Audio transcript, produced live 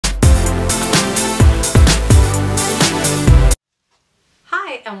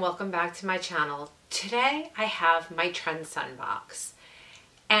Hi and welcome back to my channel. Today I have my Trendsend box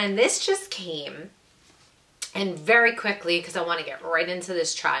and this just came and very quickly because I want to get right into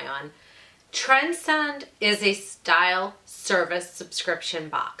this try on. Trendsend is a style service subscription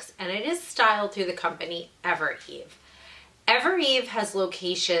box and it is styled through the company Evereve. Evereve has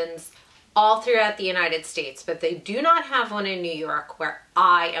locations all throughout the United States, but they do not have one in New York where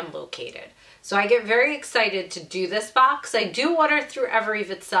I am located. So I get very excited to do this box. I do order through Evereve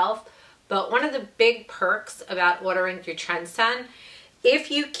itself, but one of the big perks about ordering through Trendsend,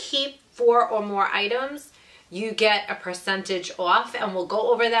 if you keep 4 or more items, you get a percentage off, and we'll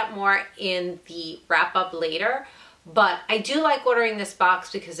go over that more in the wrap up later. But I do like ordering this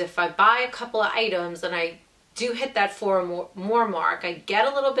box because if I buy a couple of items and I do hit that 4 or more mark, I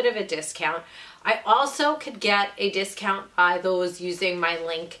get a little bit of a discount. I also could get a discount by those using my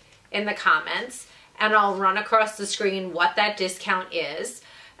link in the comments, and I'll run across the screen what that discount is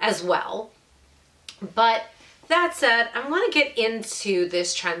as well. But that said, I want to get into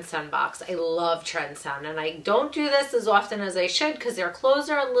this Trendsend box. I love Trendsend, and I don't do this as often as I should because their clothes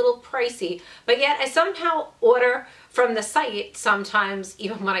are a little pricey, but yet I somehow order from the site sometimes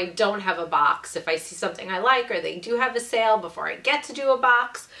even when I don't have a box, if I see something I like or they do have a sale before I get to do a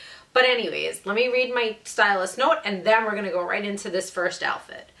box. But anyways, let me read my stylist note and then we're going to go right into this first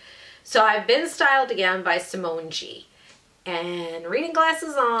outfit. So I've been styled again by Simone G. And reading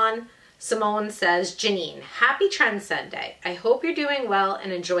glasses on, Simone says, Janine, happy Trendsend Day. I hope you're doing well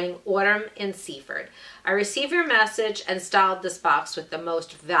and enjoying autumn in Seaford. I received your message and styled this box with the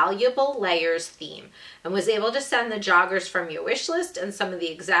most valuable layers theme and was able to send the joggers from your wish list and some of the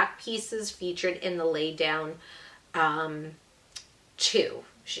exact pieces featured in the lay down too.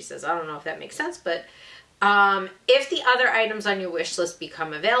 She says, I don't know if that makes sense, but if the other items on your wish list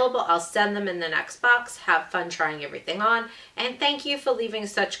become available, I'll send them in the next box. Have fun trying everything on. And thank you for leaving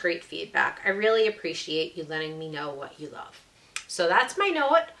such great feedback. I really appreciate you letting me know what you love. So that's my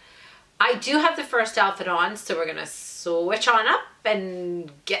note. I do have the first outfit on, so we're going to switch on up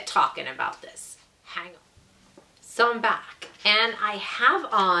and get talking about this. Hang on. So I'm back. And I have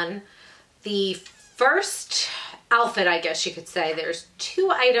on the first outfit, I guess you could say. There's 2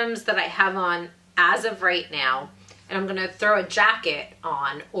 items that I have on as of right now, and I'm gonna throw a jacket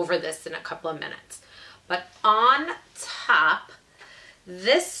on over this in a couple of minutes. But on top,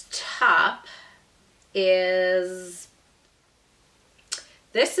 this top is,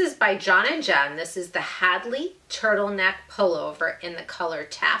 this is by John and Jen. This is the Hadley turtleneck pullover in the color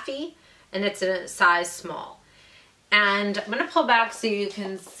taffy, and it's in a size small. And I'm gonna pull back so you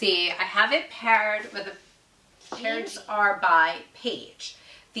can see. I have it paired with a, pairs are by PAIGE.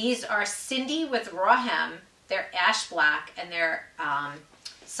 These are Cindy with Raw Hem. They're ash black and they're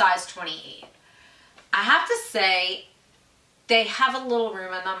size 28. I have to say they have a little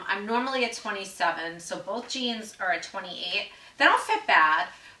room in them. I'm normally a 27, so both jeans are a 28. They don't fit bad.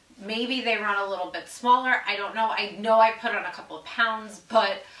 Maybe they run a little bit smaller. I don't know. I know I put on a couple of pounds,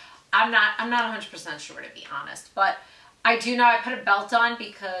 but I'm not 100% sure, to be honest. But I do know I put a belt on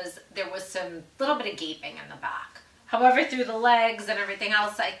because there was some little bit of gaping in the back. However, through the legs and everything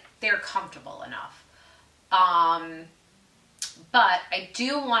else, they're comfortable enough. But I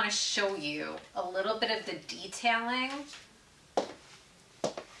do want to show you a little bit of the detailing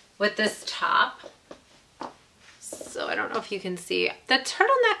with this top. So I don't know if you can see. The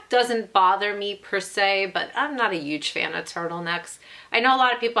turtleneck doesn't bother me per se, but I'm not a huge fan of turtlenecks. I know a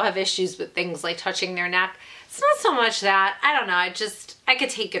lot of people have issues with things like touching their neck. It's not so much that. I don't know. I could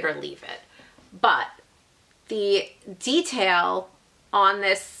take it or leave it. But the detail on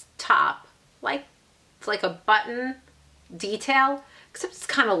this top, it's like a button detail, except it's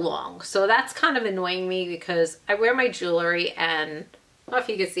kind of long. So that's kind of annoying me because I wear my jewelry and I don't know if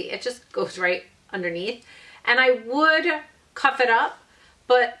you can see, it just goes right underneath. And I would cuff it up,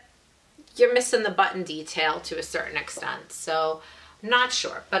 but you're missing the button detail to a certain extent. So I'm not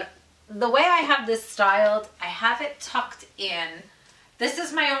sure. But the way I have this styled, I have it tucked in. This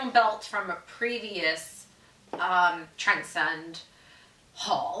is my own belt from a previous Trendsend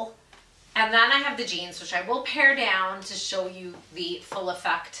haul, and then I have the jeans, which I will pare down to show you the full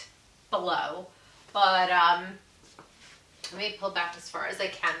effect below. But let me pull back as far as I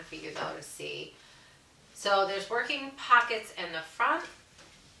can for you though to see. So there's working pockets in the front.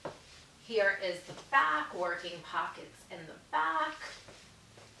 Here is the back, working pockets in the back.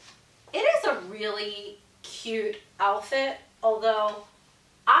 It is a really cute outfit, although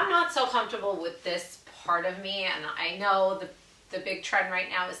I'm not so comfortable with this part of me, and I know the big trend right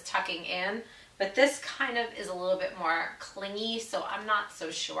now is tucking in, but this kind of is a little bit more clingy, so I'm not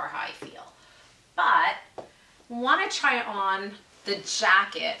so sure how I feel. But want to try on the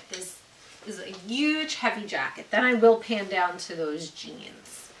jacket is a huge heavy jacket. Then I will pan down to those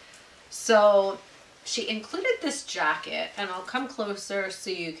jeans. So she included this jacket, and I'll come closer so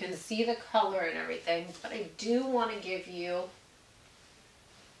you can see the color and everything, but I do want to give you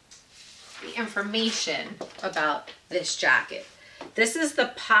the information about this jacket. This is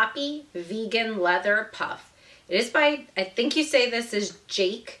the Poppy Vegan Leather Puff. It is by, I think you say this is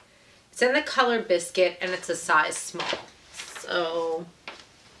JAKKE. It's in the color Biscuit, and it's a size small. So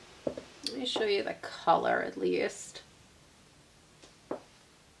let me show you the color at least.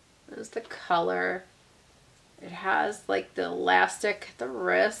 There's the color. It has like the elastic at the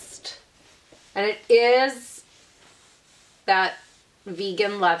wrist, and it is that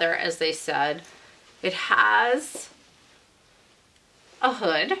vegan leather, as they said. It has a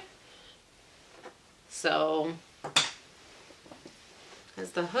hood, so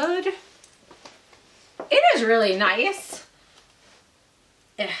as the hood, it is really nice.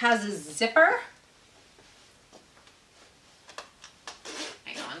 It has a zipper.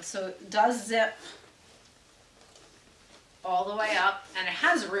 Hang on, so it does zip all the way up, and it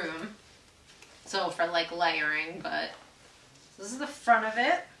has room, so for like layering. But this is the front of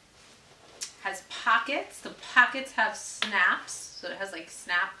it. Has pockets. The pockets have snaps, so it has like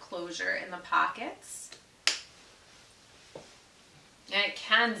snap closure in the pockets. And it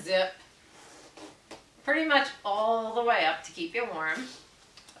can zip pretty much all the way up to keep you warm.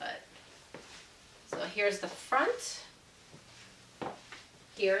 But so here's the front.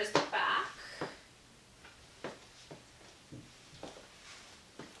 Here's the back.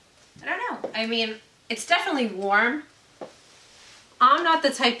 I don't know. I mean, it's definitely warm. I'm not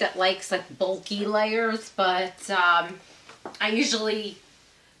the type that likes like bulky layers, but I usually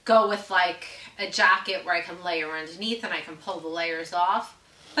go with like a jacket where I can layer underneath and I can pull the layers off.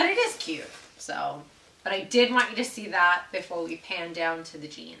 But it is cute. So, but I did want you to see that before we pan down to the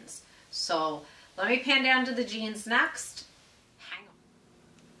jeans. So let me pan down to the jeans next. Hang on.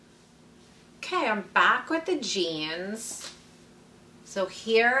 Okay, I'm back with the jeans. So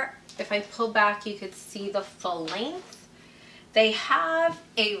here, if I pull back, you could see the full length. They have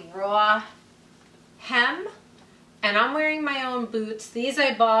a raw hem, and I'm wearing my own boots. These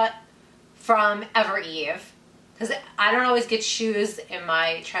I bought from Evereve, because I don't always get shoes in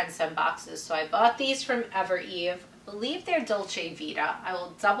my Trendsend boxes, so I bought these from Evereve. I believe they're Dolce Vita. I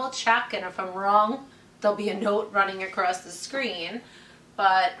will double check, and if I'm wrong, there'll be a note running across the screen,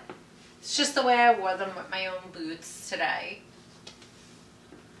 but it's just the way I wore them with my own boots today.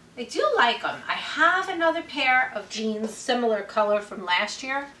 I do like them. I have another pair of jeans, similar color from last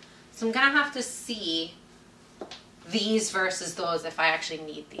year, so I'm gonna have to see these versus those if I actually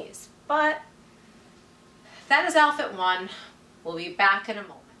need these. But that is outfit one. We'll be back in a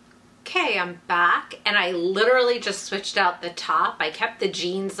moment. Okay, I'm back, and I literally just switched out the top. I kept the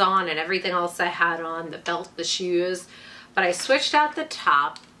jeans on and everything else I had on, the belt, the shoes, but I switched out the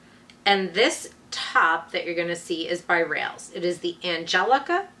top, and this top that you're gonna see is by Rails. It is the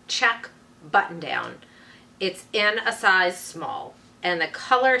Angelica check button down. It's in a size small, and the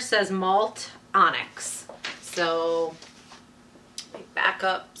color says MALTONYX. So let me back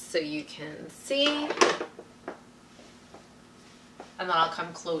up so you can see, and then I'll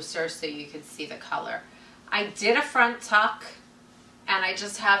come closer so you can see the color. I did a front tuck, and I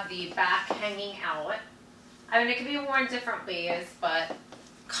just have the back hanging out. I mean, it can be worn different ways, but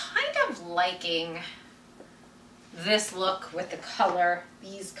kind of liking this look with the color,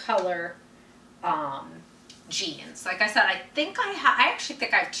 these color jeans. Like I said, I actually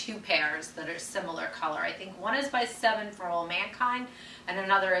think I have two pairs that are similar color. I think one is by 7 for All Mankind, and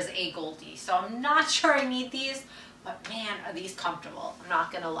another is a Goldie. So I'm not sure I need these, but man, are these comfortable. I'm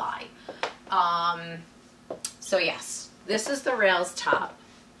not gonna lie. So yes, this is the Rails top.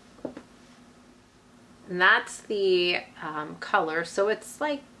 And that's the color. So it's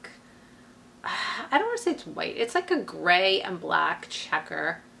like, I don't want to say it's white. It's like a gray and black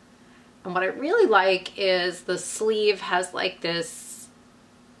checker. And what I really like is the sleeve has like this,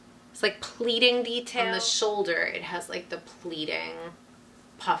 it's like pleating detail. On the shoulder, it has like the pleating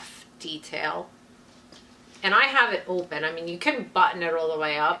puff detail. And I have it open. I mean, you can button it all the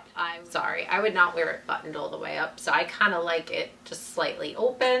way up. I'm sorry, I would not wear it buttoned all the way up. So I kind of like it just slightly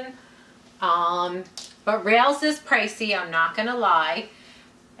open. But Rails is pricey, I'm not gonna lie.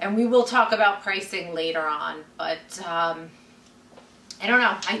 And we will talk about pricing later on, but I don't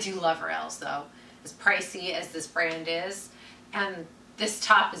know. I do love Rails though, as pricey as this brand is. And this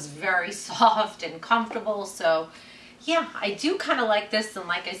top is very soft and comfortable. So yeah, I do kind of like this. And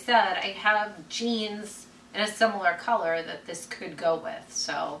like I said, I have jeans in a similar color that this could go with.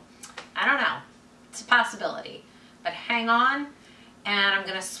 So I don't know. It's a possibility. But hang on, and I'm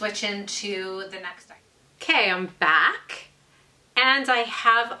gonna switch into the next item. Okay, I'm back, and I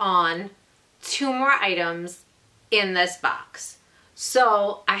have on 2 more items in this box.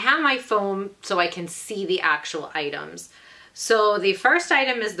 So I have my phone so I can see the actual items. So the first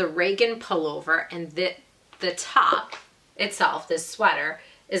item is the Reagan pullover, and the top itself, this sweater,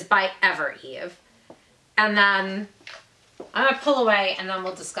 is by Evereve. And then I'm gonna pull away and then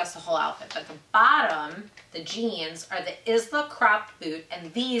we'll discuss the whole outfit. But the bottom, the jeans, are the Isola cropped boot,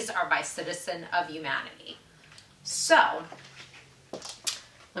 and these are by Citizen of Humanity. So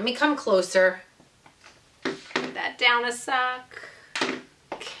let me come closer. Put that down a sec.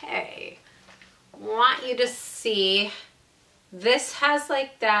 Okay. Want you to see, this has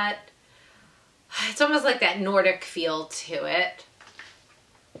like that, it's almost like that Nordic feel to it.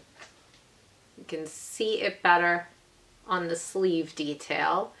 You can see it better on the sleeve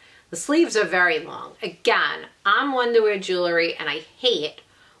detail. The sleeves are very long. Again, I'm one to wear jewelry and I hate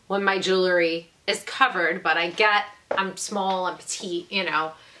when my jewelry is covered, but I'm small and petite, you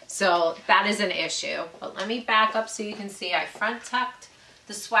know, so that is an issue. But let me back up so you can see I front tucked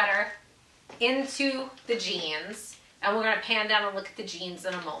the sweater into the jeans, and we're gonna pan down and look at the jeans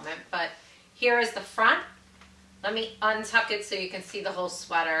in a moment, but here is the front. Let me untuck it so you can see the whole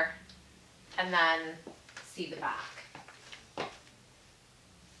sweater and then see the back.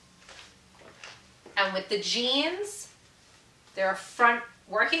 And with the jeans, there are front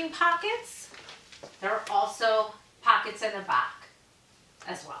working pockets. There are also pockets in the back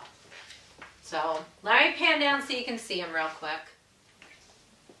as well. So let me pan down so you can see them real quick.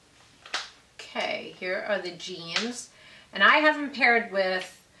 Okay, here are the jeans. And I have them paired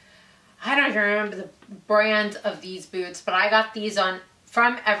with, I don't even remember the brand of these boots, but I got these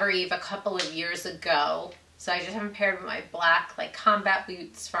from Evereve a couple of years ago. So I just have them paired with my black like combat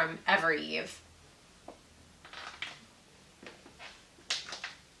boots from Evereve.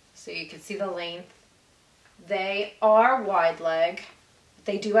 So you can see the length. They are wide leg.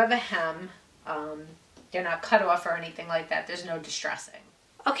 They do have a hem. They're not cut off or anything like that. There's no distressing.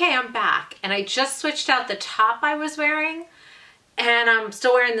 Okay, I'm back, and I just switched out the top I was wearing, and I'm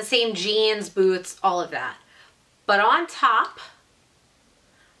still wearing the same jeans, boots, all of that. But on top,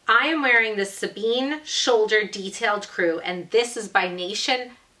 I am wearing the Sabine shoulder detailed crew, and this is by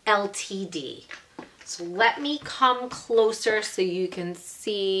Nation Ltd. So let me come closer so you can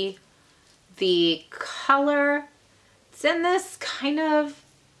see the color. It's in this kind of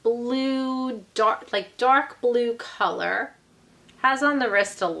blue, dark blue color. Has on the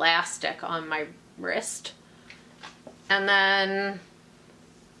wrist elastic on my wrist. And then,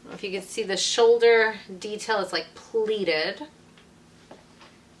 I don't know if you can see the shoulder detail is like pleated.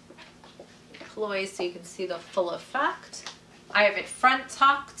 Pull away so you can see the full effect. I have it front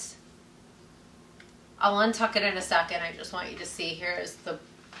tucked. I'll untuck it in a second. I just want you to see, here is the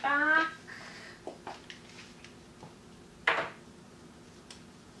back.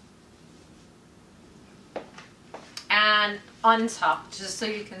 And untucked, just so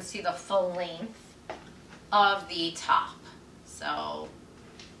you can see the full length of the top. So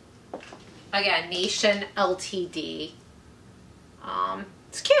again, Nation Ltd.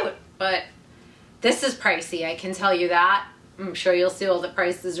 It's cute, but this is pricey, I can tell you that. I'm sure you'll see all the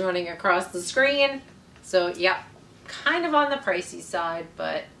prices running across the screen. So yep, kind of on the pricey side,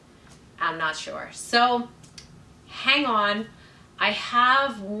 but I'm not sure. So hang on, I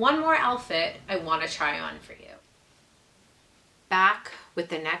have one more outfit I want to try on for you. Back with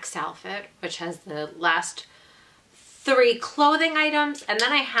the next outfit, which has the last 3 clothing items, and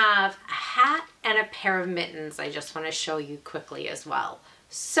then I have a hat and a pair of mittens I just want to show you quickly as well.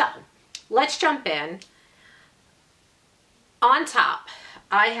 So let's jump in. On top,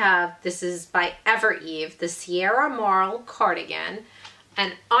 I have, this is by Evereve, the Sierra Marl cardigan,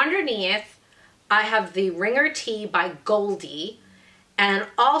 and underneath I have the Ringer tee by GOLDIE, and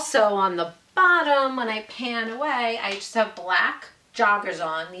also on the bottom, when I pan away, I just have black joggers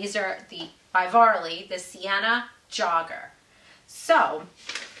on. These are by VARLEY, the Siena Jogger. So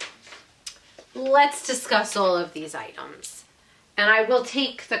let's discuss all of these items. And I will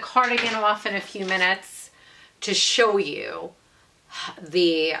take the cardigan off in a few minutes to show you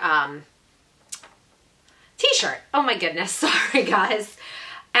the t-shirt. Oh my goodness, sorry guys.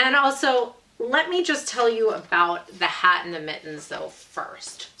 And also, let me just tell you about the hat and the mittens though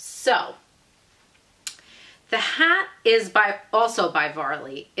first. So the hat is also by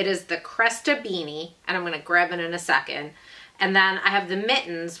VARLEY. It is the Cresta beanie, and I'm going to grab it in a second. And then I have the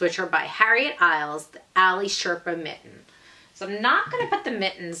mittens, which are by HARRIET, the Alley Sherpa mitten. So I'm not going to put the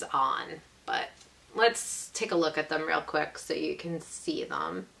mittens on, but let's take a look at them real quick so you can see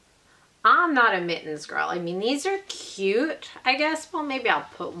them. I'm not a mittens girl. I mean, these are cute, I guess. Well, maybe I'll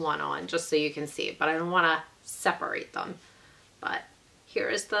put one on just so you can see it, but I don't want to separate them. But here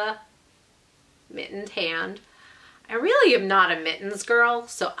is the mittened hand. I really am not a mittens girl,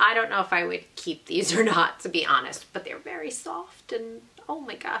 so I don't know if I would keep these or not, to be honest. But they're very soft and, oh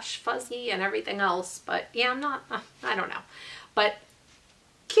my gosh, fuzzy and everything else. But yeah, I'm not, I don't know. But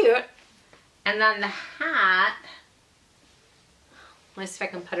cute. And then the hat, let's see if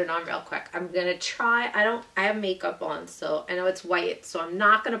I can put it on real quick. I'm going to try, I have makeup on, so I know it's white, so I'm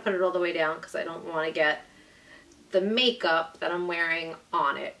not going to put it all the way down because I don't want to get the makeup that I'm wearing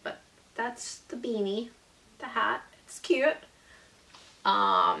on it. But that's the beanie, the hat. It's cute.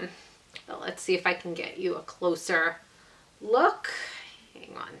 Well, let's see if I can get you a closer look.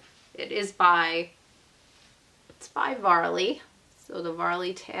 Hang on. It's by VARLEY. So the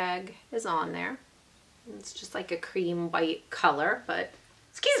VARLEY tag is on there. It's just like a cream white color, but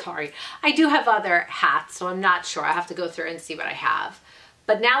sorry. I do have other hats, so I'm not sure. I have to go through and see what I have.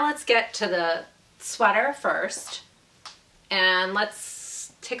 But now let's get to the sweater first. And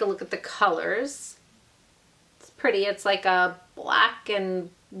let's take a look at the colors. Pretty. It's like a black and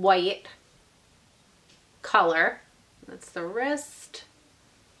white color. That's the wrist.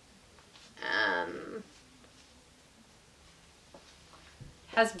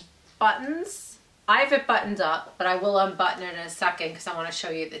 Has buttons. I have it buttoned up, but I will unbutton it in a second because I want to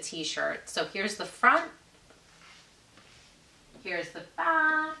show you the t-shirt. So here's the front. Here's the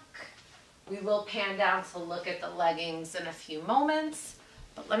back. We will pan down to look at the leggings in a few moments.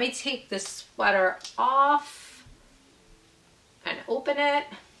 But let me take this sweater off and open it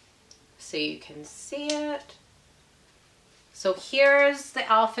so you can see it. So here's the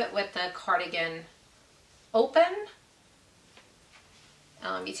outfit with the cardigan open.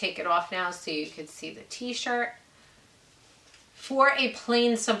 And let me take it off now so you can see the t-shirt. For a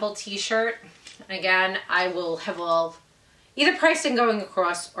plain simple t-shirt, again, I will have either pricing going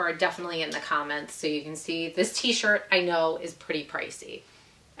across or definitely in the comments so you can see this t-shirt I know is pretty pricey.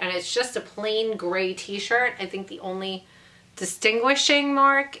 And it's just a plain gray t-shirt. I think the only distinguishing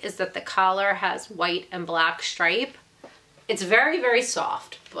mark is that the collar has white and black stripe. It's very, very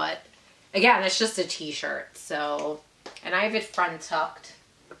soft, but again, it's just a t-shirt. So, and I have it front tucked.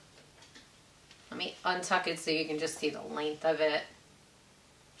 Let me untuck it so you can just see the length of it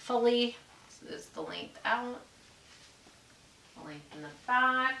fully. So this is the length out, the length in the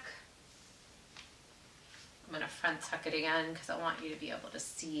back. I'm going to front tuck it again because I want you to be able to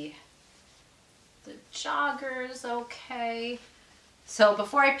see the joggers okay. So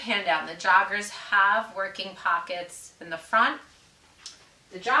before I pan down, the joggers have working pockets in the front.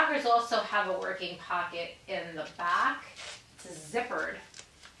 The joggers also have a working pocket in the back. It's a zippered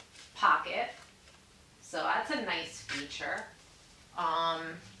pocket. So that's a nice feature.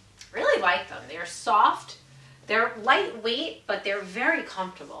 Really like them. They're soft. They're lightweight, but they're very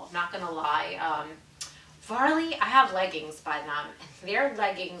comfortable. I'm not gonna lie. VARLEY, I have leggings by them. Their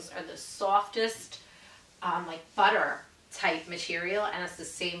leggings are the softest, like butter type material, and it's the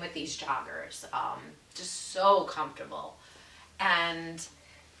same with these joggers. Just so comfortable. And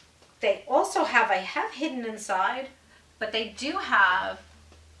they also have, I have hidden inside, but they do have,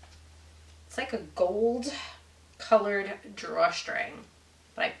 it's like a gold colored drawstring.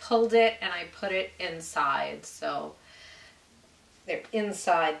 But I pulled it and I put it inside, so they're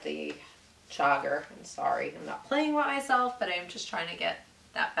inside the jogger. I'm sorry, I'm not playing with myself, but I'm just trying to get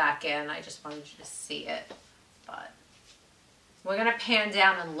that back in. I just wanted you to see it. But we're gonna pan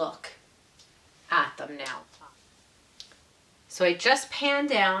down and look at them now. So I just panned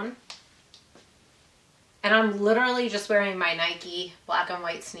down, and I'm literally just wearing my Nike black and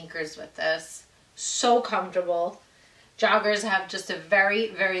white sneakers with this. So comfortable. Joggers have just a very,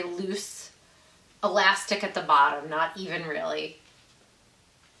 very loose elastic at the bottom, not even really.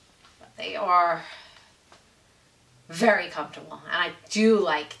 But they are very comfortable, and I do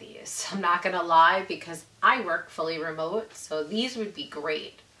like these. I'm not gonna lie, because I work fully remote, so these would be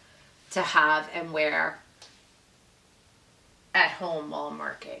great to have and wear at home while I'm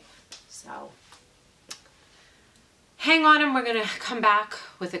working. So hang on, and we're gonna come back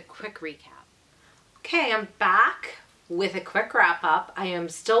with a quick recap. Okay, I'm back with a quick wrap up. I am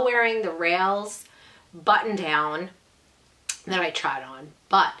still wearing the Rails button down that I tried on,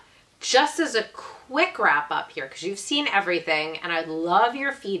 but just as a quick wrap up here, because you've seen everything and I love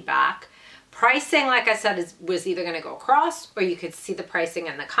your feedback. Pricing, like I said, was either going to go across, or you could see the pricing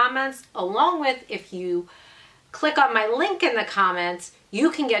in the comments, along with, if you click on my link in the comments,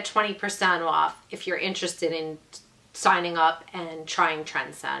 you can get 20% off if you're interested in signing up and trying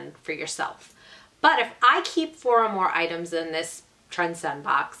Trendsend for yourself. But if I keep 4 or more items in this Trendsend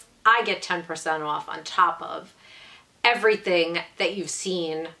box, I get 10% off on top of everything that you've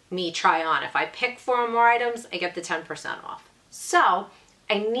seen me try on. If I pick 4 or more items, I get the 10% off. So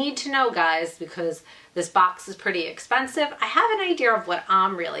I need to know, guys, because this box is pretty expensive. I have an idea of what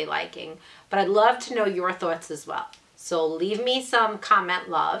I'm really liking, but I'd love to know your thoughts as well. So leave me some comment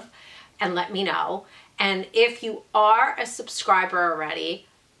love and let me know. And if you are a subscriber already,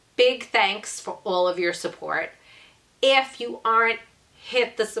 big thanks for all of your support. If you aren't,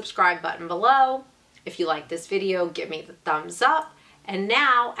 hit the subscribe button below. If you like this video, give me the thumbs up. And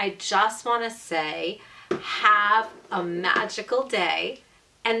now I just want to say, have a magical day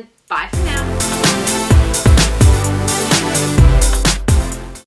and bye for now.